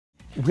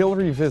We'll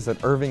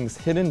revisit Irving's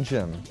hidden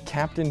gem,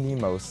 Captain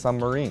Nemo's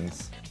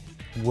submarines.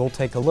 We'll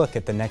take a look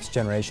at the next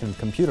generation of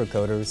computer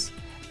coders.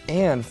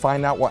 And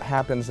find out what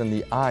happens in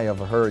the eye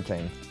of a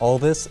hurricane. All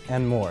this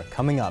and more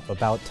coming up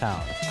About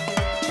Town.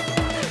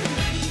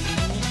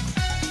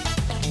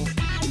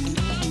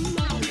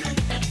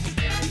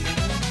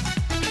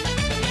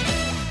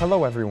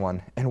 Hello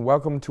everyone, and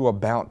welcome to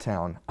About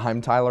Town. I'm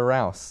Tyler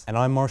Rouse. And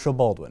I'm Marshall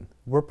Baldwin.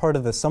 We're part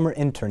of the summer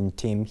intern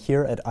team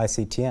here at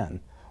ICTN.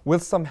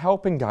 With some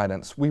help and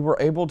guidance, we were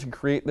able to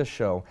create this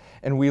show,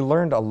 and we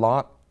learned a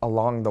lot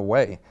along the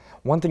way.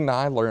 One thing that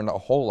I learned a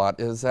whole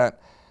lot is that,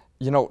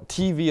 you know,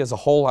 TV is a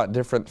whole lot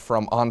different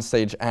from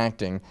onstage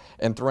acting.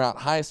 And throughout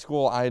high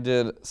school, I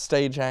did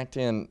stage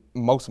acting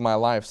most of my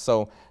life,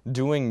 so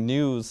doing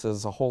news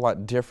is a whole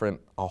lot different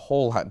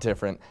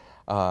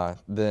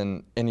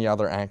than any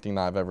other acting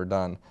that I've ever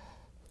done.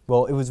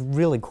 Well, it was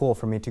really cool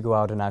for me to go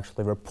out and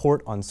actually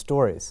report on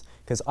stories,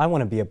 because I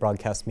want to be a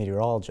broadcast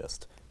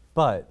meteorologist.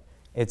 But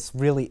it's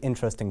really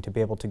interesting to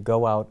be able to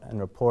go out and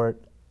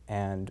report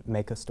and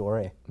make a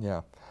story.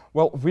 Yeah.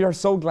 Well, we are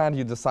so glad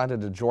you decided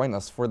to join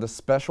us for this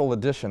special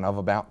edition of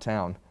About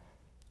Town.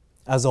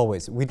 As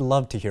always, we'd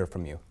love to hear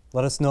from you.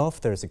 Let us know if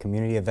there's a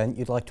community event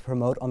you'd like to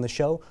promote on the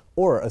show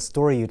or a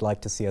story you'd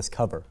like to see us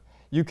cover.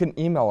 You can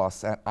email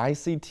us at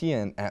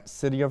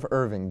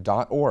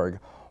ictn@cityofirving.org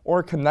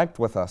or connect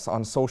with us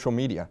on social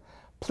media.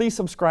 Please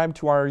subscribe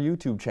to our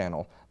YouTube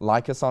channel,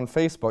 like us on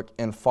Facebook,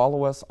 and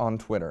follow us on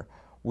Twitter.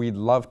 We'd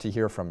love to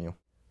hear from you.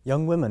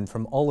 Young women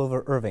from all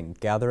over Irving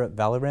gather at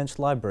Valley Ranch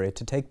Library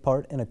to take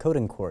part in a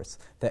coding course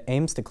that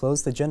aims to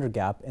close the gender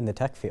gap in the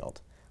tech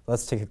field.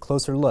 Let's take a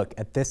closer look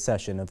at this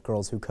session of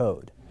Girls Who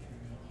Code.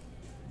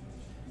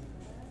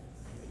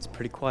 It's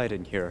pretty quiet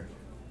in here.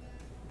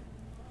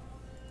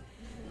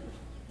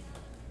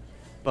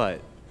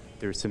 But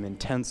there's some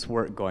intense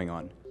work going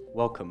on.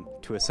 Welcome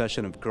to a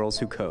session of Girls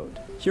Who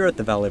Code. Here at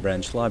the Valley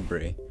Ranch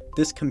Library,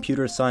 this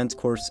computer science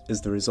course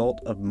is the result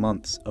of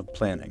months of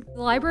planning.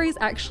 The library's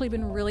actually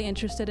been really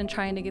interested in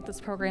trying to get this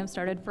program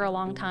started for a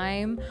long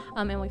time,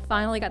 and we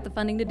finally got the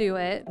funding to do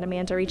it. And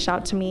Amanda reached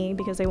out to me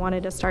because they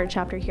wanted to start a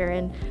chapter here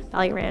in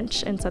Valley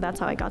Ranch, and so that's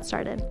how I got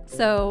started.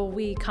 So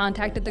we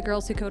contacted the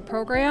Girls Who Code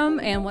program,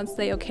 and once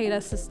they okayed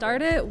us to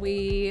start it,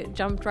 we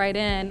jumped right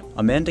in.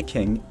 Amanda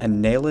King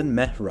and Nailan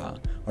Mehra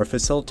are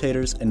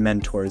facilitators and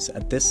mentors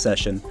at this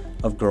session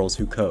of Girls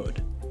Who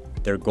Code.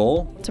 Their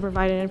goal? To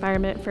provide an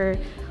environment for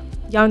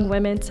young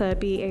women to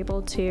be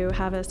able to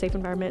have a safe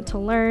environment to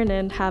learn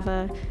and have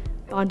a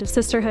bond of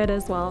sisterhood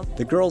as well.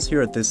 The girls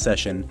here at this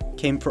session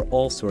came for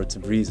all sorts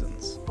of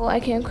reasons. Well, I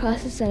came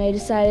across this and I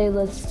decided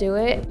let's do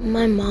it.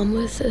 My mom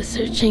was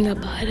searching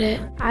about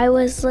it. I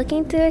was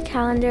looking through a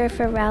calendar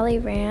for Valley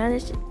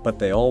Ranch. But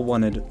they all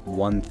wanted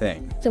one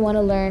thing. They want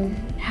to learn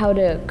how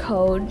to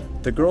code.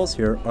 The girls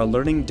here are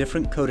learning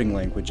different coding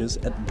languages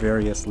at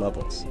various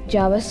levels.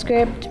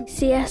 JavaScript,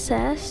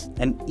 CSS,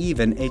 and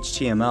even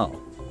HTML.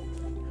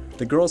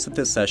 The girls at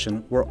this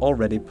session were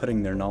already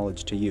putting their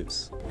knowledge to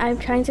use. I'm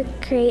trying to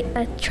create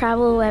a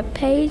travel web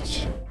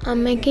page.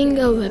 I'm making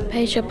a web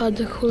page about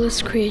the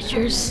coolest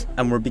creatures.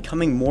 And were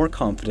becoming more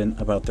confident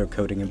about their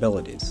coding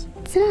abilities.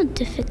 It's not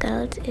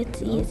difficult,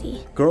 it's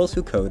easy. Girls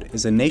Who Code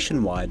is a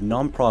nationwide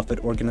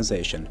nonprofit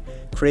organization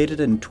created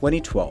in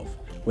 2012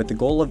 with the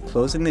goal of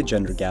closing the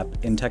gender gap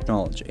in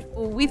technology.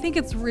 We think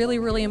it's really,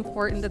 really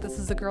important that this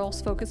is a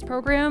girls-focused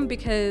program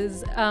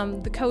because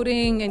the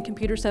coding and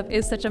computer stuff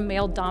is such a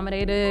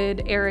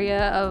male-dominated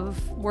area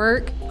of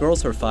work.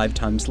 Girls are 5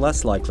 times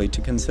less likely to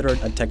consider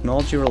a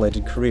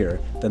technology-related career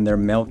than their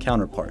male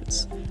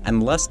counterparts,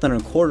 and less than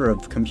a quarter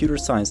of computer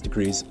science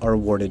degrees are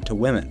awarded to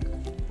women.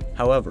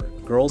 However,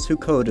 Girls Who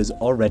Code is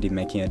already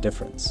making a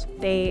difference.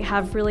 They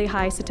have really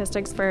high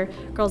statistics for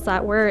girls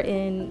that were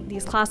in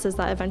these classes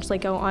that eventually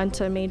go on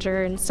to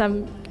major in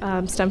STEM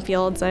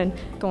fields and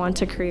go on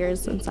to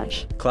careers and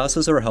such.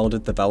 Classes are held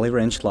at the Valley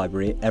Ranch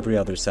Library every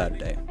other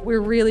Saturday.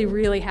 We're really,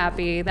 really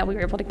happy that we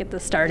were able to get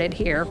this started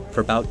here. For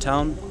About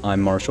Town,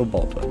 I'm Marshall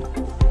Baldwin.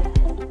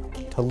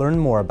 To learn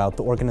more about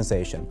the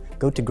organization,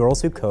 go to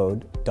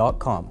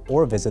girlswhocode.com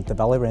or visit the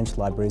Valley Ranch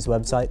Library's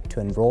website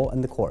to enroll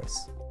in the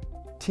course.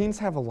 Teens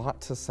have a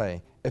lot to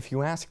say if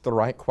you ask the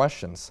right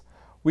questions.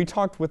 We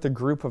talked with a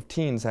group of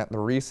teens at the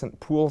recent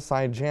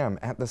poolside jam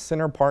at the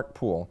Center Park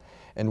Pool,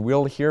 and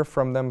we'll hear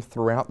from them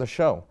throughout the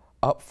show.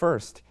 Up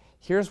first,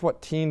 here's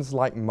what teens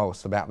like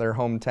most about their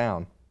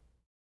hometown.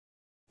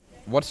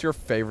 What's your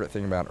favorite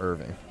thing about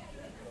Irving?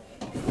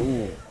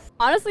 Ooh.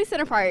 Honestly,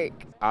 Center Park.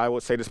 I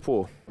would say this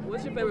pool.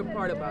 What's your favorite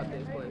part about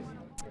this place?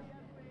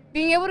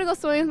 Being able to go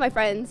swimming with my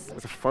friends.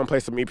 It's a fun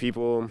place to meet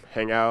people,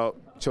 hang out,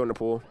 chill in the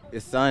pool.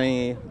 It's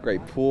sunny,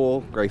 great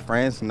pool, great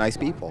friends, nice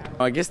people.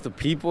 I guess the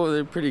people,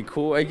 they're pretty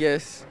cool, I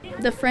guess.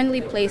 The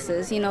friendly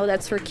places, you know,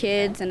 that's for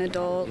kids and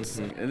adults.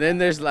 And then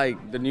there's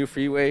like the new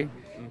freeway.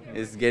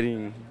 It's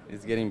getting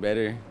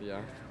better.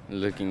 Yeah.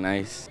 Looking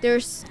nice.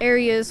 There's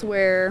areas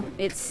where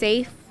it's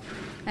safe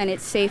and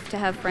it's safe to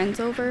have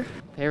friends over.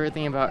 Favorite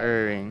thing about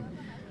Irving?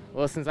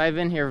 Well, since I've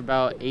been here for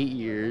about 8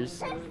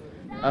 years,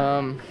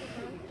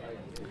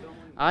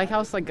 I like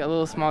how it's like a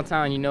little small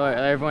town, you know,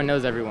 everyone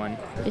knows everyone.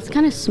 It's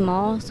kind of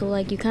small, so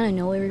like you kind of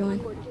know everyone.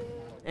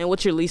 And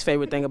what's your least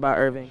favorite thing about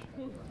Irving?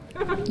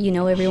 You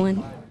know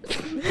everyone.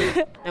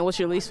 And what's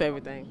your least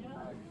favorite thing?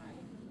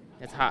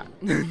 It's hot.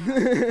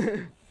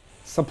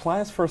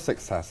 Supplies for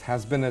Success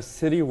has been a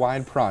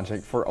citywide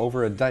project for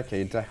over a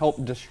decade to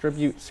help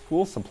distribute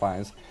school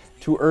supplies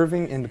to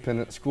Irving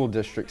Independent School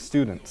District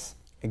students.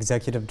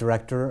 Executive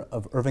Director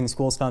of Irving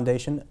Schools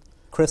Foundation,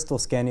 Crystal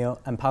Scanio,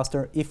 and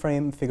Pastor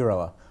Ephraim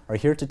Figueroa are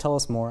here to tell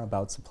us more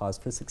about Supplies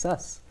for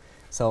Success.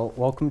 So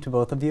welcome to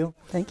both of you.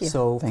 Thank you.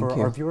 So Thank for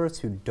you. our viewers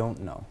who don't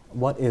know,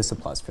 what is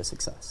Supplies for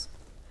Success?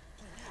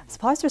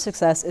 Supplies for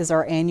Success is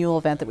our annual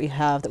event that we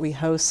have that we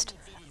host.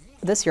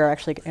 This year,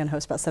 actually, going to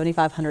host about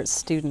 7,500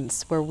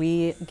 students, where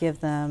we give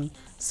them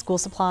school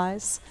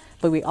supplies,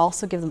 but we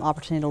also give them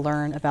opportunity to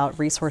learn about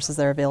resources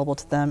that are available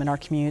to them in our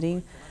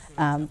community.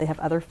 They have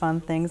other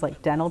fun things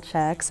like dental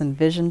checks and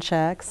vision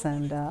checks,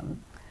 and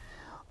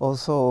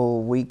also,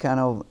 we kind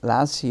of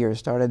last year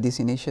started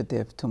this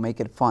initiative to make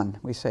it fun.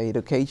 We say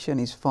education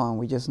is fun.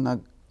 We just not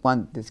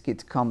want these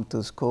kids to come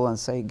to school and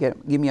say,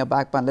 give me a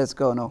backpack, let's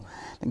go. No,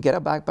 and get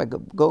a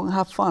backpack, go and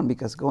have fun,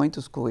 because going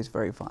to school is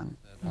very fun.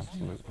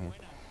 Absolutely.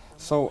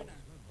 So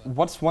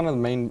what's one of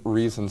the main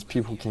reasons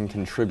people can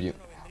contribute?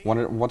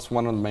 What's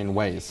one of the main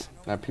ways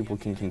that people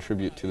can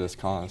contribute to this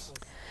cause?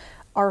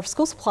 our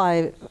school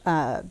supply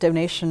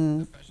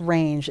donation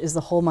range is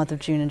the whole month of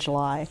June and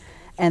July.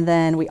 And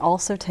then we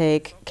also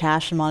take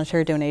cash and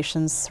monetary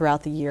donations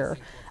throughout the year.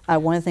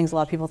 One of the things a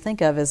lot of people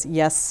think of is,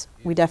 yes,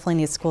 we definitely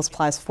need school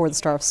supplies for the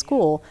start of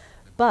school,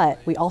 but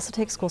we also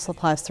take school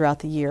supplies throughout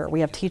the year.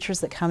 We have teachers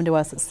that come to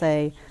us that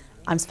say,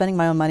 I'm spending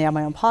my own money out of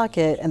my own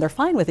pocket, and they're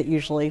fine with it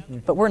usually,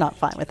 but we're not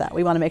fine with that.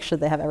 We want to make sure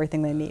they have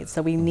everything they need.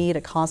 So we need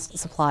a constant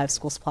supply of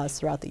school supplies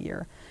throughout the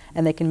year.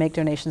 And they can make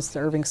donations to the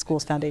Irving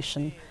Schools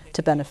Foundation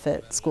to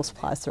benefit school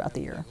supplies throughout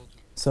the year.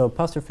 So,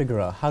 Pastor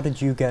Figueroa, how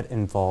did you get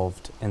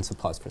involved in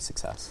Supplies for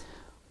Success?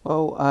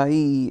 Well,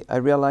 I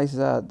realized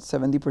that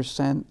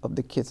 70% of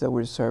the kids that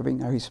we're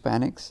serving are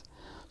Hispanics.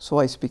 So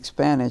I speak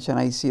Spanish, and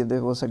I see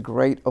there was a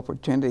great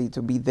opportunity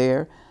to be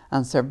there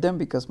and serve them,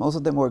 because most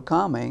of them were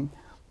coming,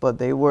 but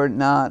they were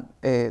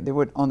not, they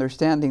were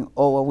understanding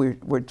all what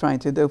we're trying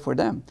to do for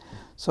them.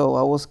 So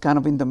I was kind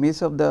of in the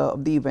midst of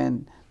the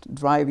event,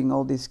 driving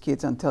all these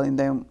kids and telling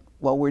them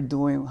what we're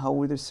doing, how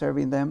we're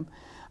serving them.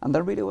 And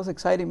that really was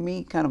exciting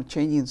me, kind of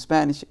changing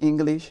Spanish,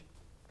 English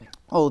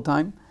all the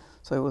time.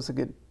 So it was a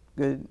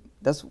good,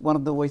 that's one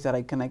of the ways that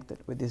I connected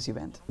with this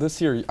event.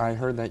 This year, I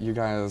heard that you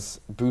guys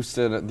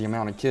boosted the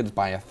amount of kids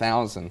by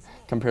 1,000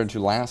 compared to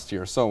last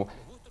year. So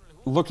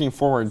looking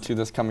forward to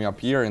this coming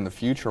up year in the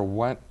future,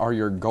 what are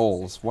your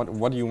goals?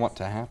 What do you want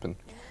to happen?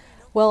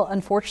 Well,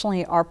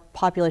 unfortunately, our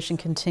population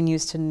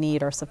continues to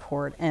need our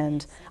support,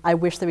 and I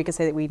wish that we could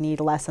say that we need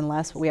less and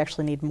less, but we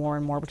actually need more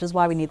and more, which is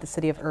why we need the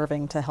city of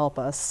Irving to help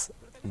us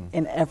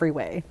in every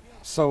way.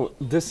 So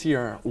this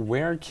year,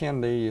 where can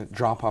they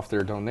drop off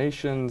their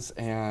donations,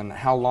 and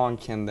how long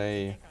can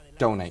they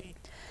donate?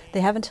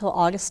 They have until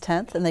August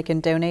 10th, and they can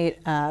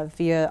donate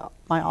via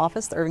my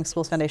office, the Irving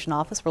Schools Foundation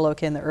office. We're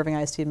located in the Irving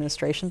ISD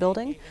Administration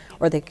Building,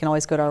 or they can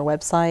always go to our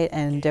website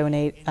and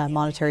donate a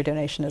monetary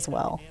donation as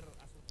well.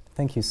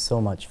 Thank you so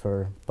much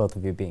for both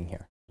of you being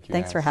here.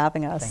 Thanks for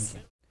having us.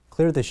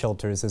 Clear the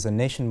Shelters is a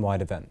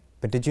nationwide event,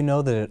 but did you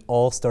know that it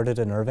all started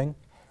in Irving?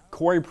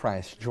 Corey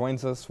Price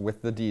joins us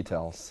with the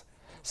details.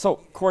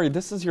 So, Corey,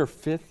 this is your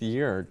 5th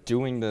year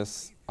doing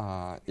this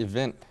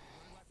event.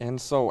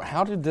 And so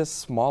how did this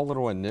small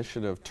little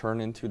initiative turn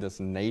into this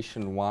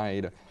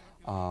nationwide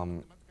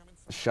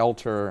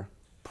shelter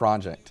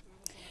project?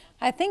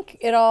 I think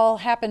it all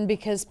happened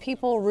because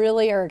people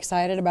really are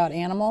excited about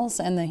animals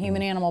and the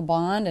human-animal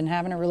bond and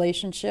having a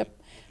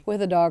relationship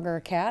with a dog or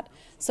a cat.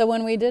 So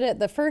when we did it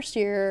the first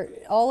year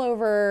all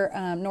over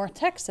North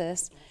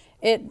Texas,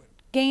 it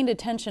gained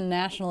attention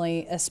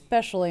nationally,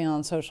 especially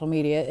on social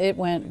media. It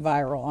went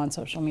viral on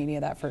social media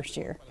that first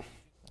year.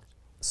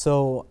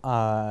 So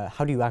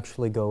how do you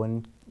actually go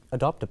and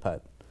adopt a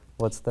pet?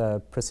 What's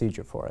the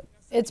procedure for it?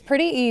 It's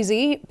pretty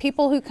easy.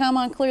 People who come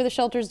on Clear the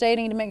Shelters Day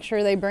need to make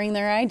sure they bring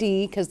their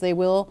ID, because they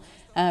will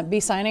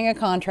be signing a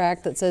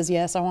contract that says,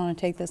 yes, I want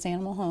to take this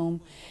animal home.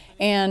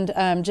 And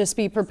just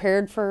be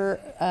prepared for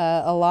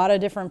a lot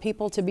of different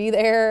people to be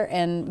there,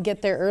 and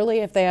get there early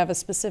if they have a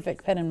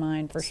specific pet in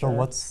mind, for sure. So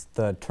what's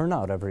the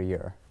turnout every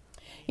year?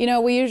 You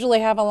know, we usually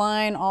have a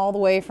line all the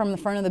way from the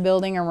front of the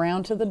building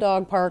around to the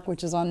dog park,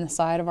 which is on the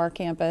side of our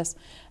campus.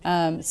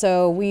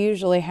 So we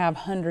usually have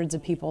hundreds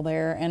of people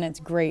there, and it's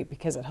great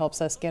because it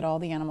helps us get all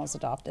the animals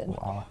adopted.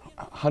 Wow.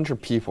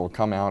 100 people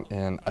come out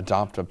and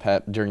adopt a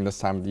pet during this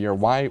time of the year.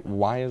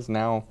 Why is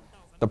now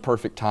the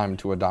perfect time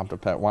to adopt a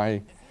pet?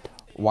 Why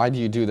Why do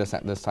you do this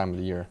at this time of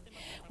the year?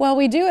 Well,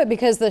 we do it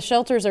because the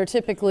shelters are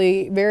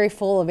typically very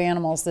full of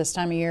animals this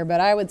time of year, but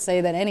I would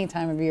say that any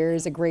time of year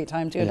is a great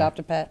time to adopt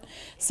a pet.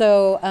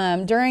 So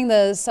during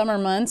the summer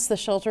months, the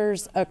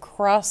shelters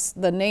across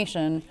the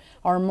nation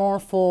are more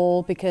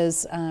full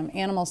because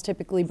animals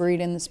typically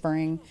breed in the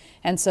spring,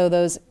 and so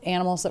those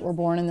animals that were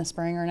born in the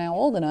spring are now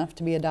old enough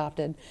to be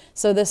adopted.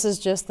 So this is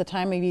just the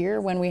time of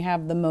year when we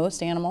have the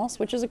most animals,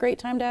 which is a great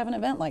time to have an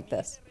event like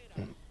this.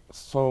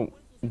 So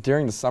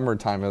during the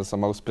summertime is the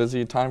most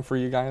busy time for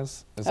you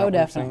guys? Is that Oh, what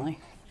you're definitely.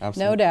 saying?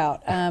 Absolutely. No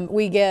doubt.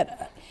 We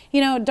get,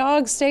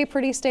 dogs stay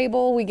pretty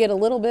stable. We get a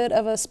little bit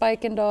of a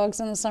spike in dogs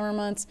in the summer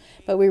months,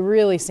 but we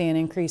really see an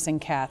increase in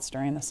cats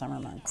during the summer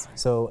months.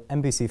 So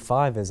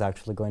NBC5 is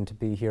actually going to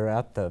be here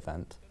at the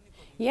event.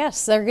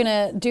 Yes, they're going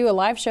to do a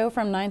live show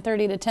from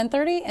 9:30 to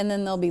 10:30, and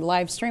then they'll be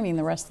live streaming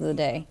the rest of the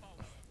day.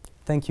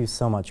 Thank you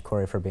so much,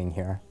 Corey, for being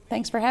here.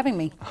 Thanks for having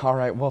me. All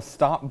right, well,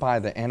 stop by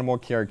the Animal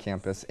Care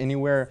Campus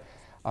anywhere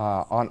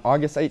on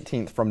August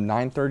 18th from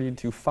 9:30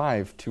 to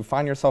 5 to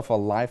find yourself a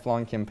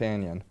lifelong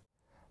companion.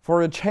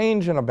 For a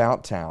change in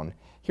About Town,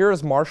 here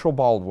is Marshall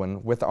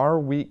Baldwin with our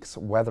week's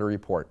weather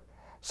report.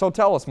 So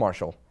tell us,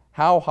 Marshall,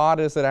 how hot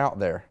is it out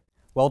there?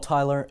 Well,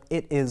 Tyler,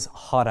 it is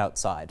hot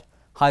outside.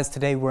 Highs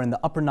today were in the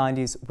upper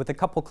 90s with a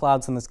couple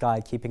clouds in the sky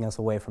keeping us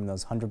away from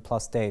those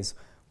 100-plus days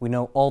we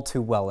know all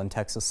too well in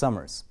Texas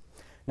summers.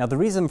 Now, the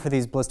reason for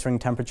these blistering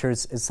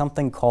temperatures is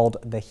something called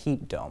the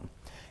heat dome.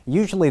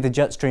 Usually the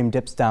jet stream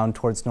dips down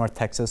towards North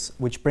Texas,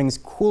 which brings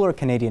cooler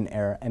Canadian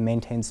air and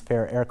maintains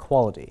fair air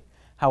quality.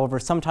 However,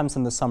 sometimes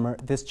in the summer,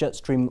 this jet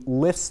stream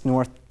lifts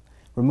north,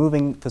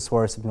 removing the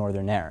source of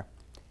northern air.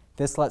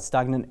 This lets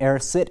stagnant air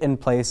sit in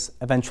place,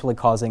 eventually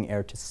causing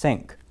air to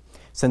sink.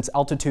 Since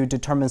altitude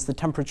determines the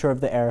temperature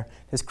of the air,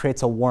 this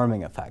creates a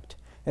warming effect.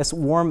 This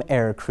warm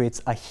air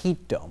creates a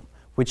heat dome,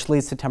 which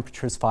leads to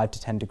temperatures 5 to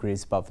 10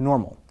 degrees above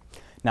normal.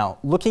 Now,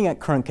 looking at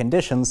current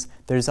conditions,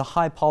 there's a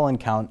high pollen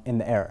count in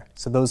the air,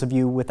 so those of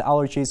you with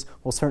allergies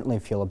will certainly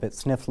feel a bit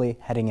sniffly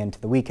heading into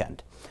the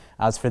weekend.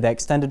 As for the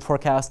extended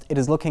forecast, it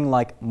is looking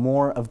like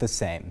more of the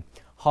same.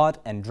 Hot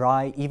and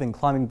dry, even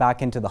climbing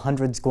back into the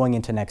hundreds going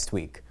into next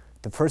week.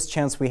 The first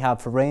chance we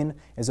have for rain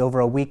is over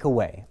a week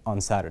away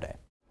on Saturday.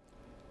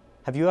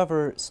 Have you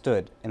ever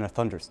stood in a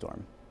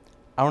thunderstorm?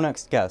 Our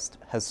next guest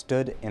has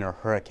stood in a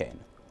hurricane,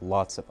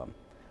 lots of them.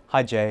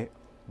 Hi Jay,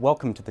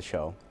 welcome to the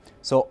show.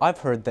 So I've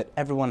heard that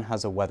everyone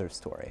has a weather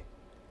story.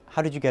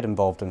 How did you get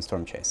involved in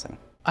storm chasing?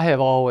 I have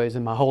always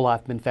in my whole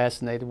life been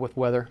fascinated with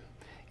weather,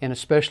 and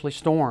especially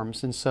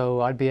storms. And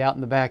so I'd be out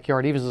in the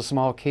backyard, even as a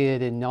small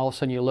kid, and all of a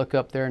sudden you look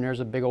up there and there's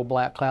a big old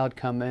black cloud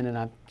coming, and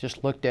I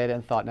just looked at it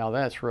and thought, now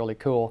that's really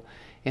cool.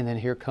 And then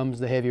here comes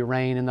the heavy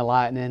rain and the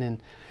lightning.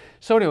 And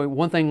so anyway,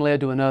 one thing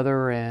led to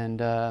another,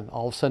 and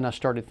all of a sudden I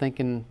started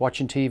thinking,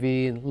 watching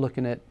TV and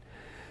looking at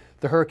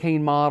the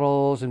hurricane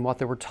models and what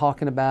they were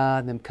talking about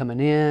and them coming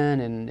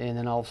in, and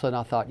then all of a sudden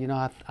I thought,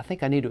 I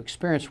think I need to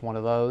experience one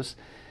of those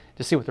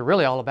to see what they're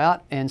really all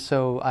about. And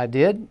so I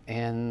did,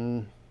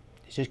 and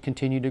it just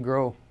continued to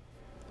grow.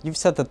 You've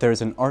said that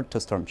there's an art to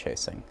storm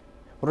chasing.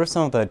 What are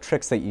some of the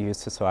tricks that you use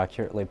to so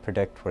accurately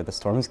predict where the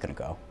storm is going to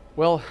go?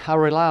 Well, I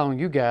rely on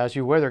you guys,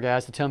 you weather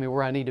guys, to tell me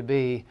where I need to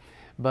be.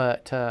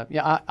 But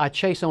yeah, I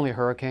chase only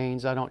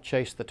hurricanes. I don't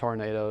chase the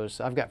tornadoes.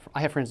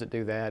 I have friends that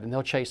do that, and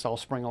they'll chase all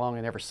spring long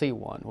and never see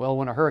one. Well,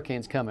 when a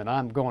hurricane's coming,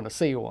 I'm going to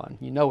see one.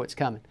 You know it's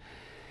coming.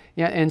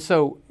 Yeah, and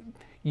so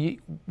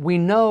we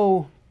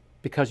know,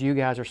 because you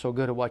guys are so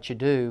good at what you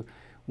do,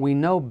 we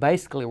know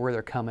basically where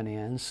they're coming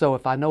in. So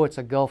if I know it's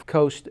a Gulf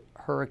Coast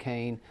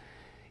hurricane,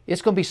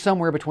 it's going to be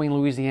somewhere between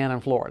Louisiana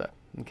and Florida.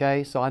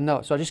 Okay, so I know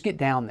it. So I just get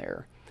down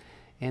there.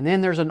 And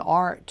then there's an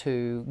art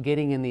to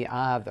getting in the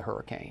eye of the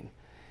hurricane,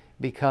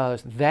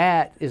 because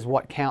that is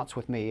what counts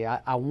with me.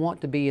 I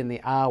want to be in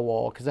the eye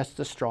wall because that's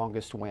the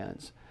strongest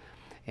winds.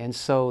 And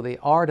so the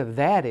art of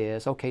that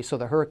is, okay, so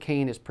the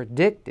hurricane is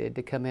predicted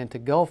to come into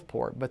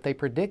Gulfport, but they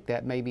predict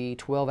that maybe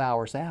 12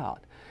 hours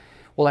out.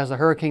 Well, as the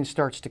hurricane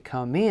starts to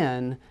come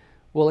in,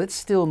 well, it's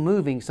still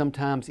moving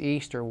sometimes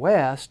east or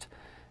west.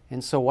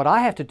 And so what I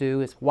have to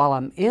do is, while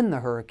I'm in the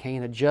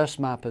hurricane, adjust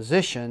my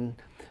position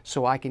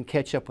so I can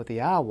catch up with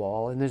the eye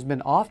wall. And there's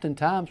been often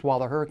times while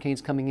the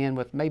hurricane's coming in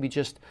with maybe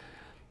just,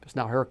 it's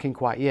not a hurricane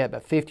quite yet,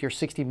 but 50 or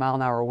 60 mile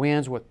an hour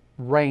winds with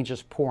rain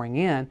just pouring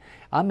in,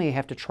 I may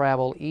have to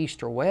travel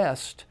east or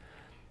west,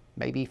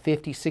 maybe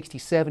 50, 60,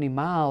 70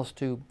 miles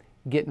to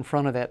get in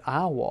front of that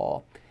eye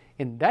wall.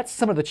 And that's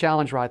some of the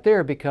challenge right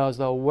there, because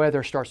the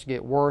weather starts to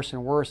get worse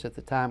and worse at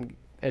the time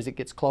as it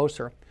gets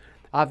closer.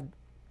 I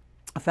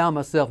found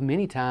myself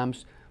many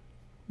times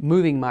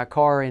moving my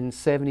car in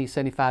 70,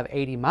 75,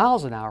 80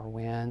 miles an hour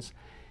winds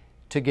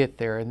to get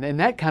there. And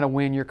that kind of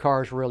wind, your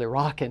car is really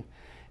rocking.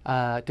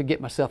 To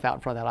get myself out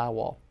in front of that eye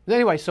wall. But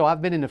anyway, so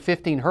I've been into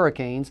 15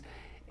 hurricanes,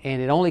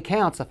 and it only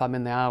counts if I'm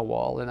in the eye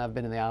wall, and I've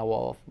been in the eye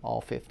wall all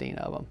 15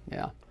 of them,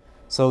 yeah.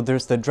 So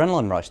there's the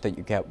adrenaline rush that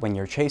you get when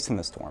you're chasing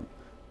the storm,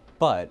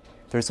 but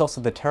there's also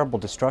the terrible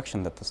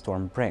destruction that the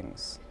storm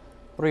brings.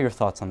 What are your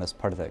thoughts on this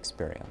part of the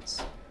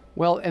experience?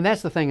 Well, and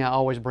that's the thing I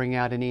always bring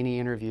out in any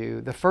interview.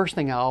 The first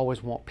thing I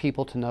always want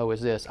people to know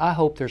is this: I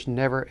hope there's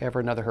never ever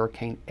another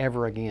hurricane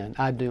ever again.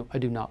 I do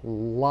not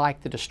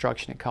like the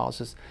destruction it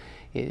causes.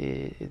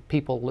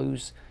 People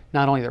lose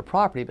not only their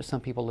property, but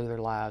some people lose their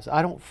lives.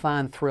 I don't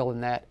find thrill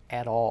in that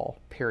at all,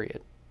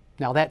 period.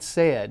 Now that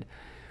said,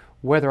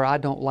 whether I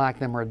don't like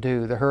them or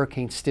do, the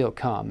hurricanes still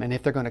come, and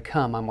if they're going to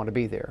come, I'm going to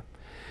be there.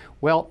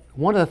 Well,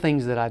 one of the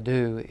things that I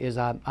do is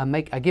I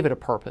give it a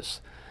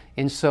purpose.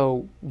 And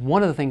so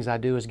one of the things I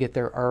do is get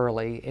there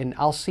early, and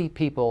I'll see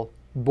people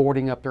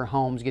boarding up their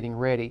homes, getting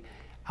ready.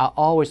 I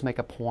always make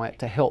a point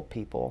to help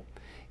people.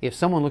 If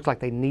someone looks like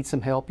they need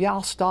some help, yeah,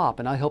 I'll stop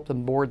and I help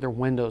them board their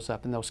windows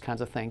up and those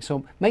kinds of things.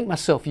 So make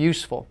myself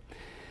useful.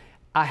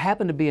 I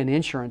happen to be an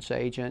insurance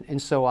agent,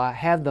 and so I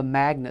have the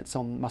magnets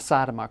on my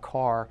side of my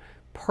car.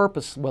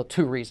 Well,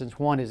 two reasons.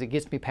 One is it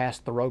gets me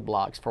past the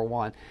roadblocks, for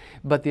one.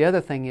 But the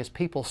other thing is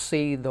people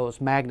see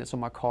those magnets on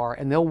my car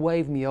and they'll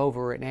wave me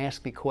over and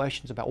ask me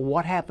questions about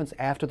what happens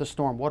after the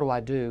storm, what do I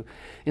do?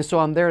 And so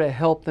I'm there to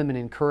help them and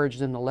encourage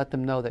them, to let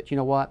them know that, you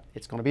know what,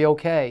 it's going to be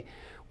okay.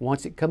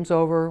 Once it comes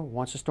over,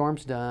 once the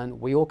storm's done,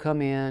 we will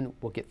come in,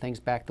 we'll get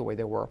things back the way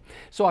they were.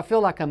 So I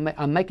feel like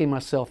I'm making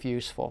myself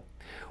useful.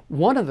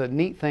 One of the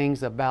neat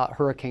things about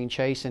hurricane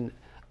chasing,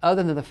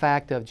 other than the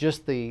fact of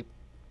just the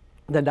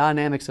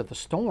dynamics of the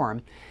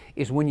storm,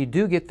 is when you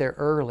do get there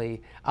early,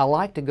 I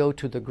like to go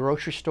to the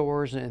grocery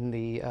stores and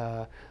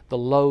the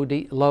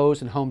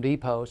Lowe's and Home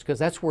Depots, because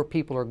that's where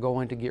people are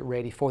going to get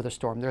ready for the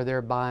storm. They're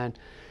there buying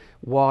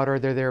water,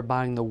 they're there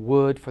buying the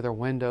wood for their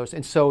windows.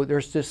 And so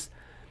there's just,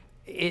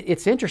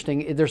 it's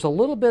interesting, there's a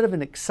little bit of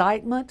an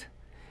excitement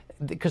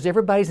because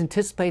everybody's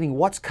anticipating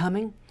what's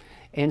coming.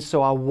 And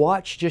so I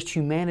watch just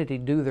humanity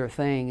do their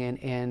thing,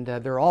 and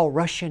they're all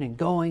rushing and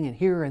going and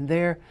here and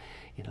there.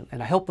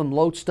 And I help them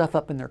load stuff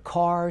up in their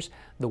cars,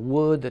 the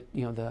wood,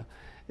 the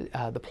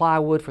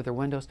plywood for their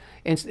windows,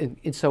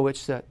 and so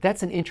it's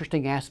that's an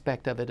interesting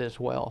aspect of it as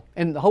well.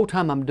 And the whole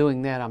time I'm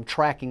doing that, I'm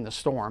tracking the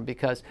storm,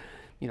 because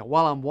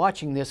while I'm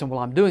watching this and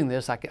while I'm doing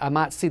this, I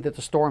might see that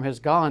the storm has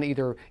gone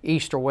either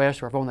east or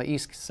west, or if on the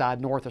east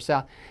side, north or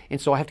south, and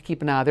so I have to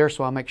keep an eye there,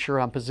 so I make sure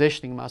I'm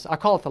positioning myself. I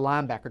call it the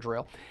linebacker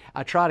drill.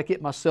 I try to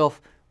get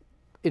myself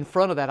in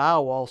front of that eye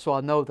wall, so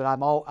I know that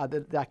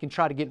I can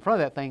try to get in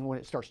front of that thing when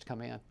it starts to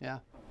come in. Yeah.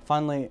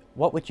 Finally,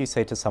 what would you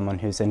say to someone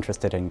who's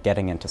interested in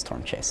getting into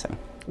storm chasing?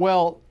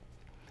 Well,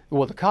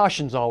 the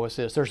caution's always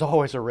this: there's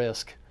always a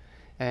risk,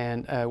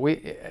 and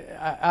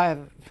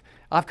I've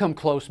come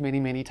close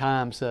many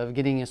times of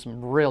getting in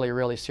some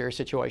really serious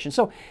situations.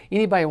 So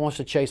anybody who wants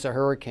to chase a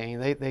hurricane,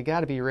 they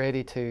got to be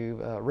ready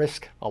to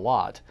risk a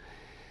lot.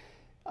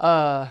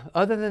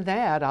 Other than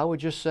that, I would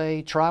just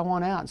say try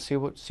one out and see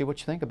what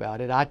you think about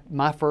it.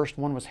 My first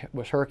one was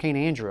Hurricane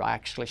Andrew. I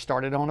actually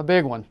started on a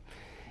big one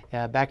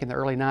back in the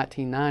early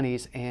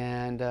 1990s,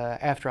 and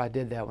after I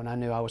did that one, I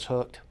knew I was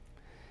hooked.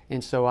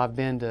 And so I've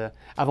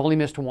only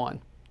missed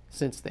one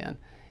since then,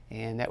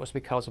 and that was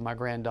because of my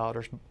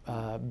granddaughter's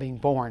being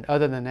born.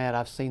 Other than that,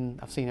 I've seen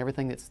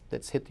everything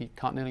that's hit the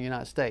continental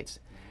United States.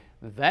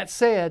 That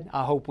said,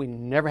 I hope we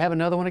never have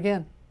another one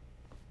again.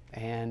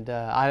 And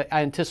I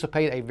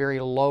anticipate a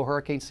very low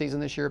hurricane season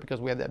this year because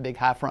we have that big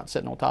high front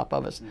sitting on top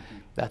of us. Mm-hmm.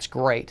 That's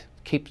great.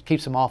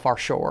 Keeps them off our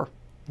shore.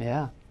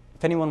 Yeah.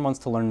 If anyone wants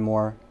to learn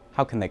more,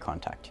 how can they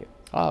contact you?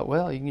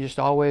 Well, you can just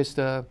always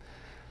call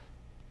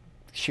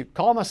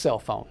my cell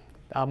phone.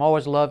 I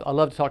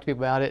love to talk to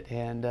people about it,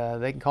 and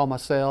they can call my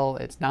cell.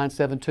 It's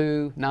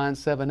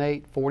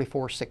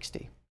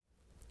 972-978-4460.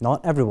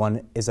 Not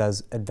everyone is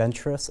as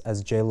adventurous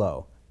as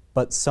J-Lo,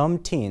 but some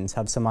teens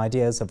have some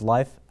ideas of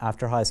life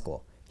after high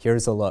school.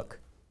 Here's a look.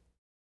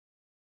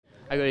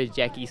 I go to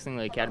Jack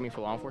Eastling Academy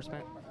for Law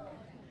Enforcement.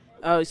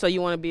 So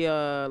you want to be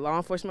a law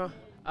enforcement?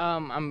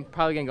 I'm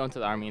probably going to go into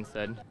the Army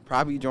instead.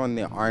 Probably join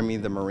the Army,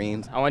 the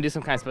Marines. I want to do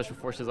some kind of special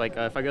forces. Like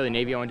if I go to the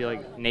Navy, I want to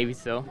do Navy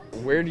SEAL.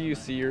 Where do you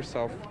see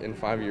yourself in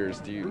 5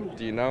 years? Do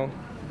you know?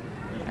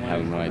 I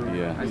have no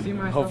idea.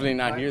 Hopefully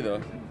not here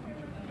though,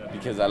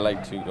 because I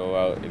like to go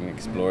out and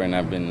explore, and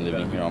I've been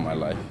living here all my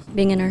life.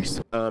 Being a nurse.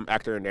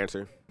 Actor and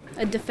dancer.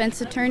 A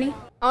defense attorney.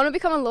 I want to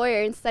become a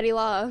lawyer and study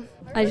law.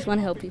 I just want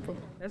to help people.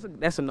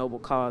 That's a noble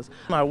cause.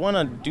 I want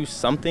to do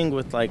something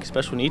with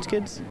special needs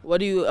kids. What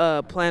do you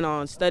plan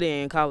on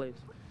studying in college?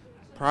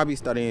 Probably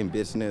studying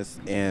business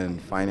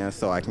and finance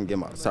so I can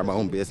start my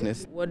own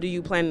business. What do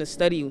you plan to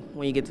study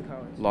when you get to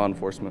college? Law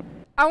enforcement.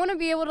 I want to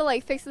be able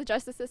to fix the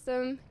justice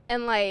system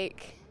and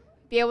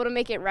be able to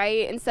make it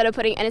right instead of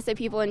putting innocent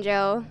people in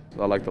jail.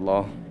 I like the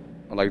law.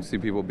 I like to see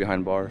people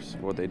behind bars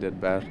for what they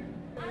did bad.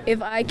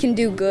 If I can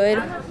do good,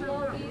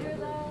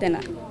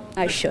 then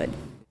I should.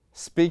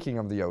 Speaking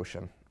of the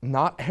ocean,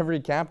 not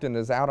every captain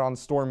is out on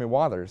stormy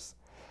waters.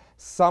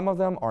 Some of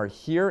them are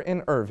here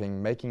in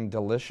Irving making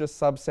delicious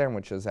sub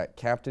sandwiches at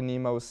Captain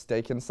Nemo's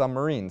Steak and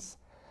Submarines.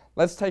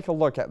 Let's take a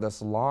look at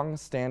this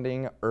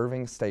long-standing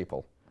Irving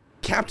staple.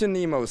 Captain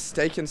Nemo's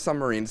Steak and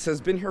Submarines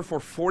has been here for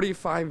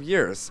 45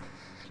 years.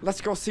 Let's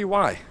go see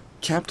why.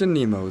 Captain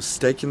Nemo's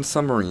Steak and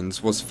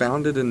Submarines was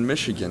founded in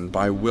Michigan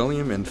by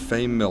William and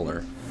Fay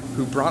Miller,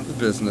 who brought the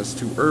business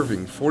to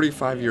Irving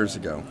 45 years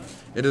ago.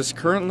 It is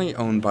currently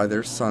owned by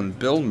their son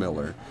Bill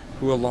Miller,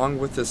 who along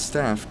with his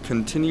staff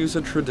continues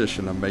a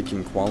tradition of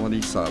making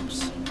quality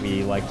subs.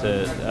 We like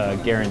to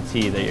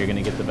guarantee that you're going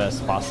to get the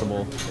best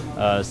possible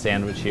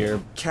sandwich here.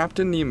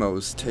 Captain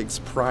Nemo's takes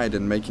pride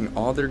in making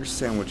all their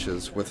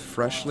sandwiches with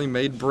freshly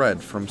made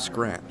bread from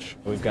scratch.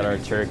 We've got our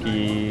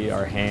turkey,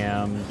 our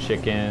ham,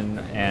 chicken,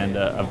 and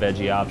a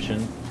veggie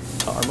option.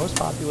 Our most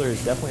popular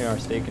is definitely our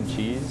steak and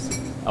cheese.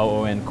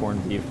 Oh, and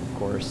corned beef, of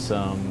course.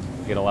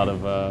 Get a lot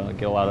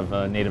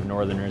of native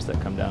northerners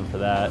that come down for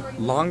that.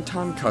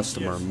 Longtime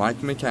customer Mike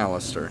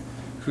McAllister,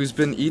 who's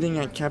been eating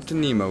at Captain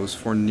Nemo's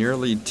for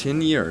nearly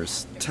 10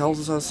 years,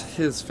 tells us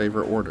his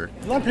favorite order.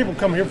 A lot of people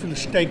come here for the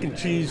steak and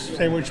cheese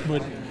sandwich,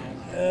 but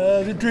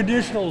the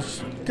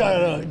traditional's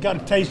got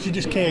a taste you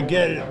just can't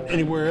get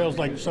anywhere else,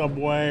 like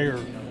Subway or,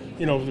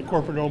 the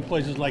corporate-owned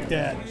places like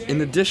that.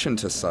 In addition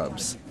to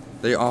subs,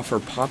 they offer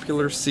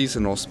popular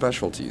seasonal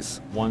specialties.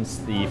 Once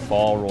the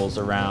fall rolls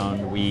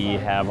around, we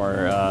have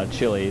our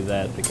chili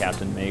that the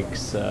captain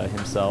makes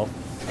himself.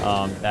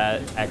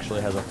 That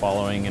actually has a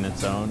following in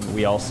its own.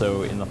 We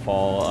also, in the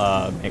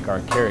fall, make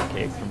our carrot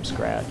cake from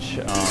scratch,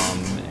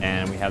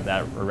 and we have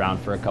that around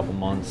for a couple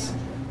months.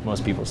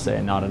 Most people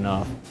say not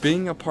enough.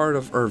 Being a part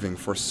of Irving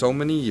for so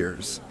many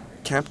years,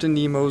 Captain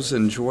Nemo's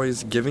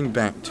enjoys giving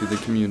back to the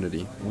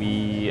community.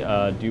 We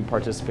do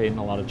participate in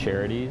a lot of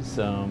charities.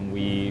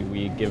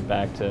 We give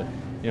back to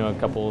a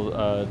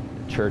couple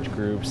church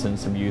groups and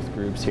some youth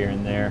groups here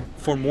and there.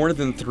 For more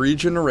than 3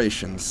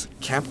 generations,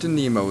 Captain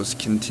Nemo's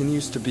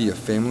continues to be a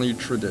family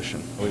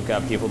tradition. We've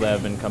got people that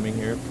have been coming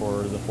here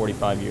for the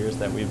 45 years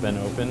that we've been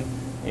open,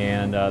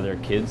 and their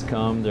kids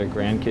come, their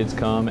grandkids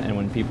come, and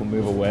when people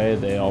move away,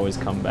 they always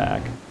come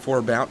back. For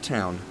About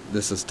Town,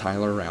 this is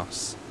Tyler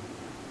Rouse.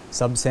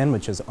 Sub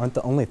sandwiches aren't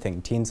the only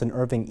thing teens in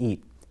Irving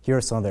eat. Here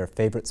are some of their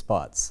favorite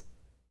spots.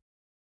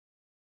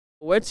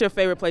 What's your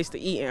favorite place to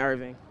eat in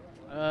Irving?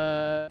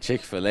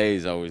 Chick-fil-A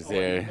is always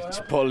there.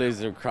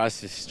 Chipotle's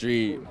across the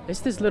street. It's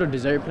this little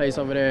dessert place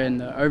over there in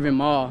the Irving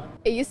Mall.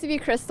 It used to be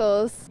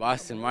Crystal's.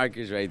 Boston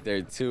Market's right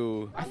there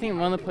too. I think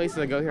one of the places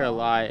I go here a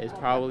lot is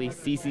probably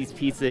CC's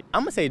Pizza.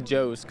 I'm gonna say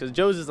Joe's, because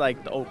Joe's is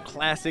like the old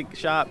classic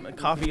shop.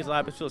 Coffee is a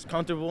lot, but it feels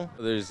comfortable.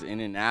 There's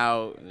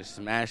In-N-Out, there's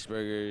Smash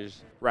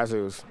Burgers.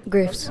 Razzoos.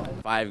 Griff's.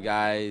 Five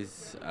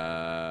Guys,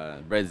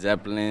 Red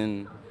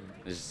Zeppelin.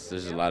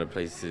 There's a lot of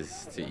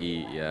places to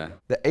eat, yeah.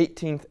 The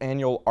 18th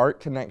Annual Art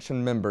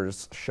Connection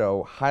Members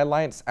Show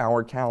highlights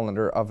our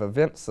calendar of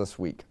events this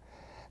week.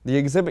 The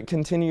exhibit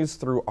continues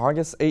through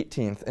August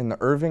 18th in the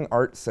Irving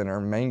Art Center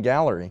main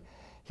gallery.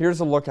 Here's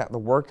a look at the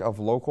work of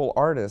local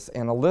artists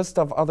and a list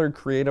of other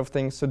creative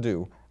things to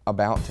do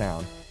about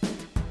town.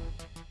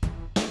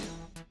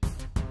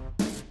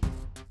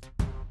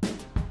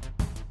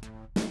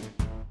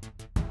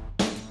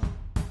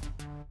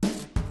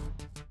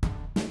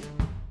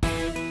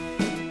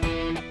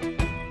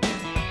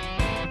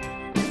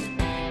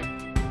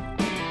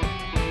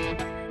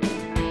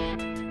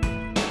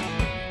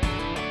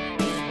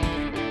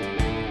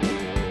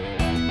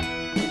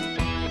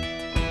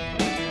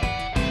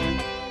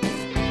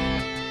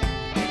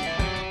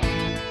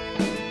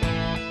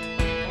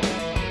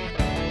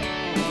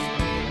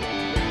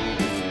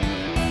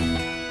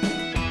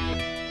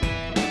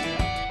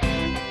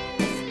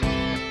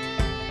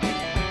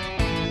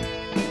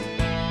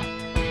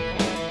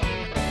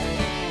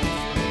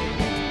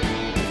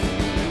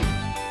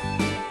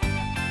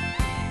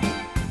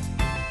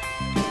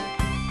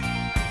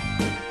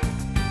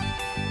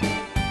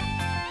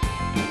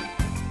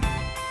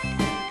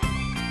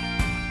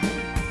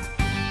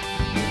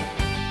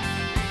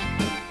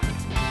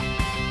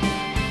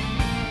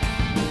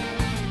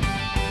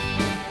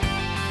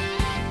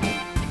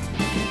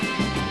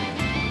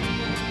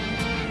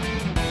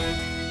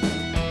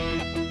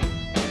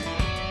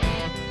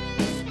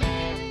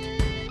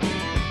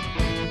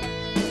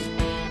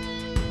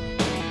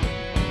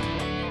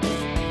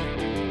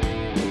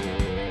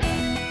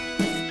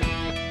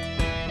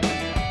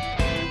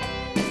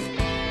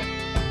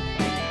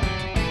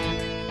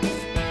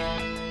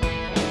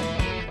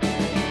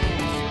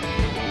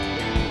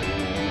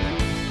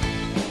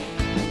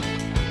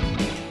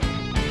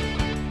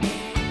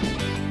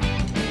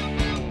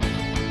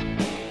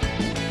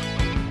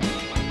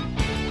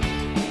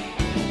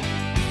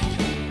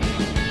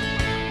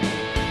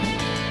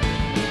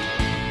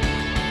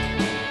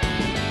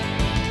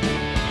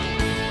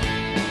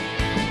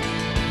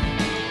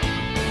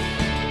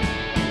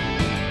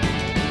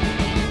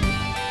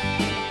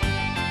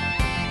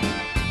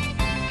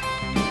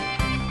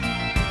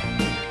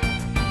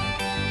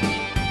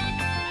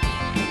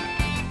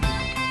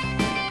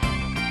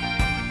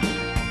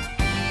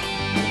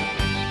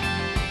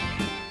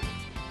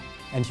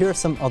 And here are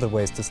some other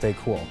ways to stay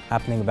cool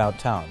happening about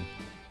town.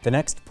 The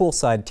next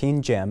Poolside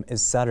Teen Jam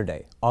is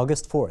Saturday,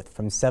 August 4th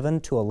from 7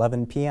 to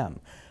 11 p.m.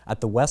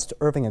 at the West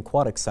Irving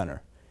Aquatic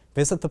Center.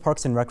 Visit the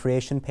Parks and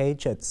Recreation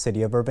page at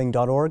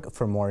cityofirving.org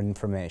for more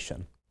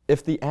information.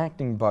 If the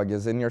acting bug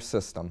is in your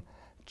system,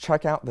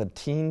 check out the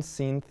Teen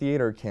Scene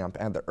Theater Camp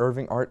at the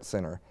Irving Arts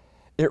Center.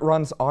 It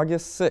runs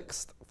August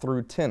 6th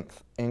through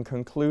 10th and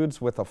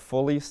concludes with a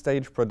fully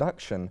staged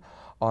production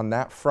on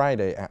that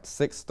Friday at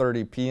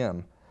 6:30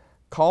 p.m.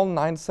 Call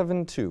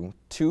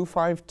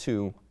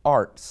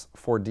 972-252-ARTS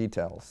for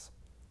details.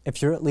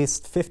 If you're at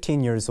least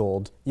 15 years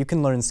old, you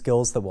can learn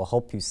skills that will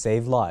help you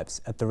save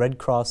lives at the Red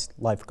Cross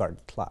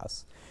lifeguard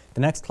class.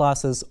 The next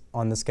classes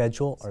on the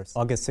schedule are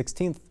August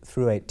 16th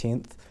through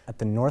 18th at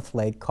the North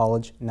Lake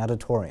College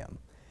Natatorium.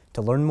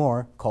 To learn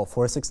more, call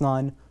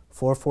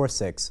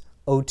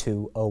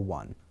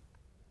 469-446-0201.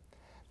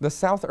 The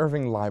South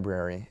Irving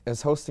Library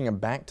is hosting a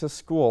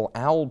back-to-school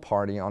owl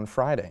party on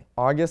Friday,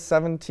 August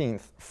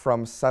 17th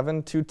from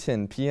 7 to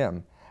 10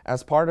 p.m.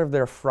 as part of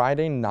their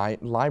Friday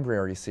night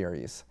library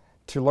series.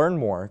 To learn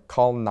more,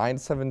 call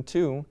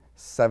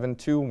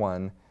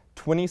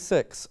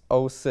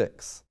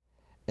 972-721-2606.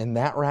 And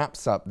that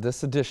wraps up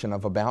this edition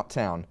of About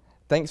Town.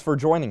 Thanks for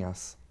joining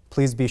us.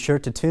 Please be sure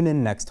to tune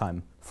in next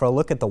time for a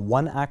look at the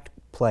one-act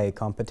play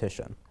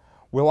competition.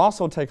 We'll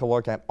also take a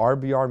look at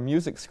RBR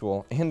Music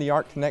School and the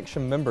Art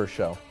Connection Member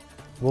Show.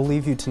 We'll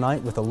leave you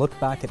tonight with a look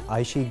back at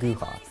Aishi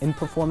Guha in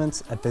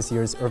performance at this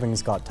year's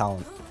Irving's Got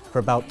Talent. For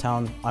About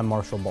Town, I'm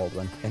Marshall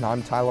Baldwin. And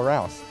I'm Tyler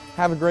Rouse.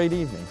 Have a great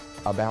evening.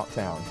 About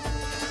Town.